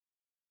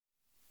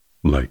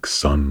like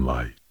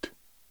sunlight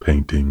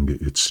painting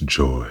its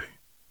joy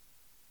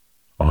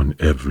on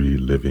every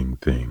living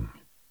thing.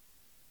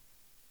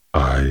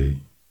 I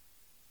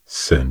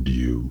send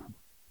you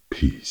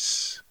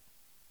peace.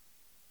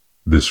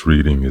 This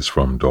reading is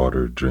from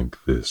Daughter Drink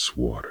This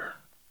Water,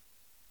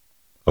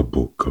 a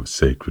book of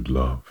sacred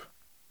love,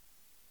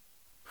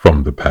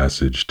 from the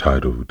passage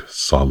titled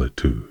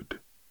Solitude.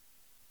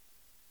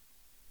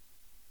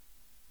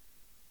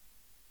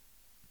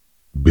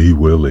 Be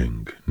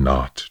willing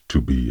not to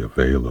be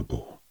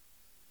available.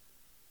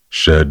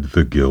 Shed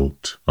the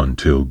guilt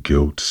until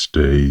guilt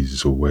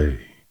stays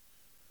away.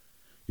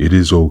 It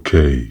is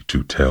okay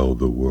to tell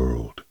the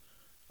world,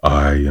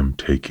 I am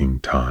taking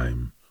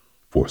time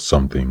for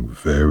something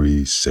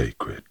very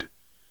sacred.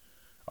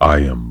 I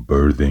am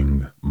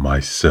birthing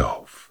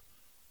myself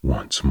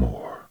once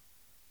more.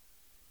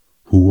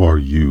 Who are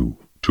you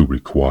to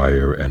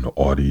require an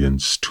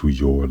audience to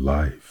your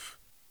life?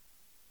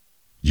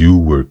 You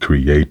were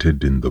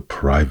created in the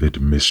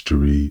private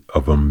mystery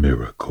of a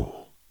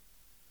miracle.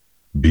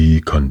 Be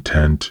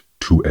content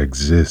to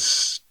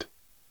exist.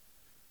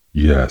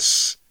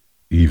 Yes,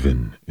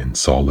 even in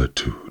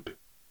solitude,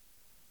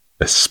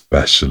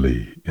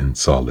 especially in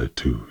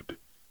solitude,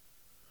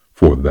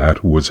 for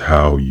that was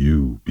how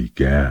you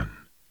began.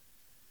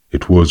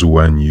 It was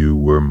when you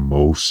were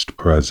most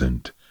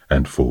present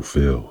and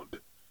fulfilled.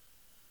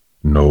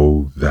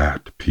 Know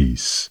that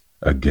peace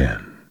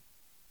again.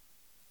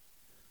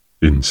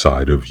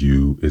 Inside of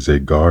you is a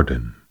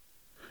garden,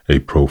 a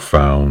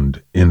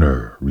profound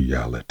inner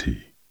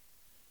reality.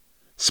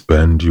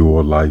 Spend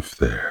your life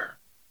there.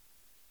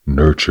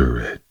 Nurture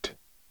it.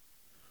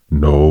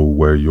 Know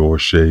where your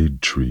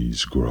shade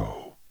trees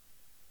grow,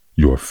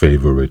 your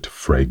favorite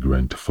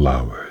fragrant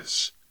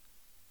flowers.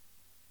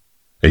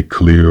 A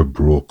clear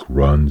brook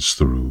runs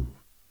through,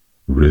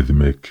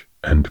 rhythmic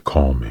and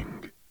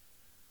calming.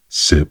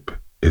 Sip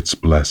its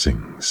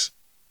blessings.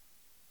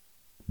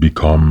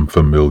 Become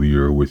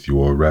familiar with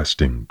your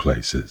resting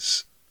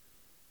places,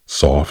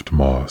 soft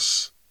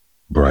moss,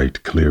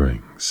 bright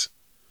clearings,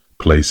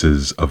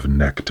 places of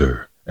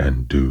nectar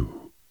and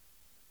dew.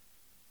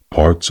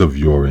 Parts of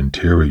your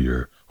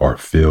interior are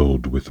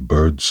filled with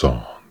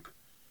birdsong,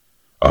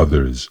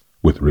 others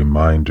with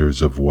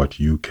reminders of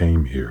what you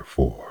came here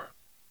for.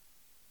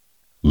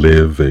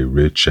 Live a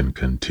rich and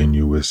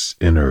continuous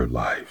inner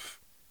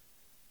life.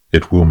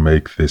 It will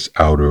make this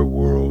outer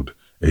world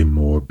a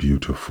more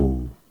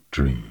beautiful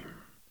dream.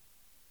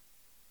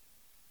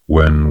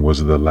 When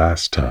was the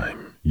last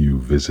time you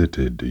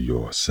visited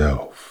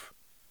yourself?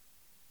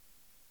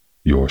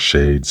 Your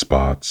shade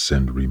spots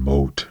and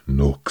remote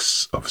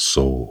nooks of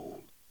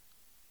soul.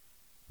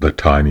 The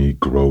tiny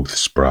growth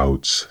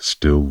sprouts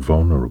still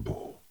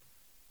vulnerable.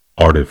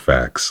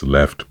 Artifacts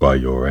left by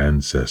your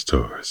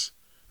ancestors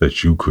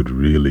that you could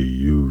really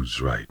use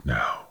right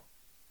now.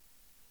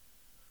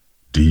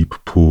 Deep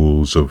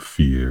pools of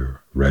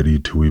fear ready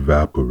to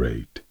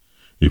evaporate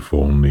if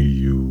only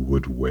you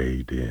would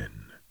wade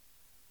in.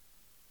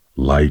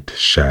 Light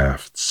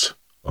shafts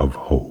of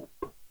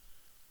hope,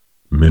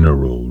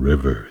 mineral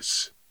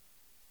rivers,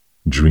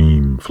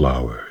 dream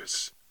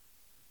flowers,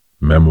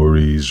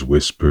 memories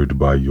whispered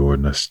by your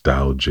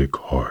nostalgic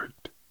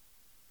heart.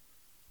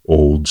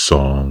 Old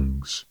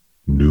songs,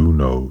 new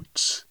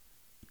notes,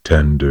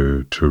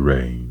 tender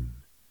terrain,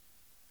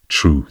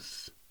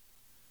 truth,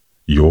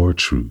 your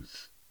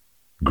truth,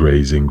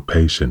 grazing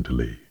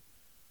patiently,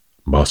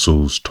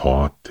 muscles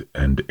taut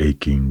and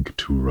aching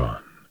to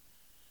run.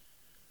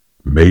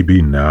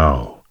 Maybe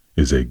now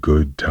is a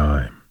good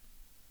time.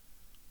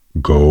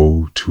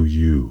 Go to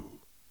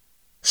you,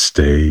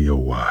 stay a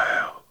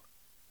while,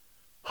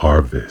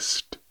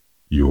 harvest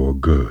your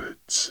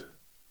goods.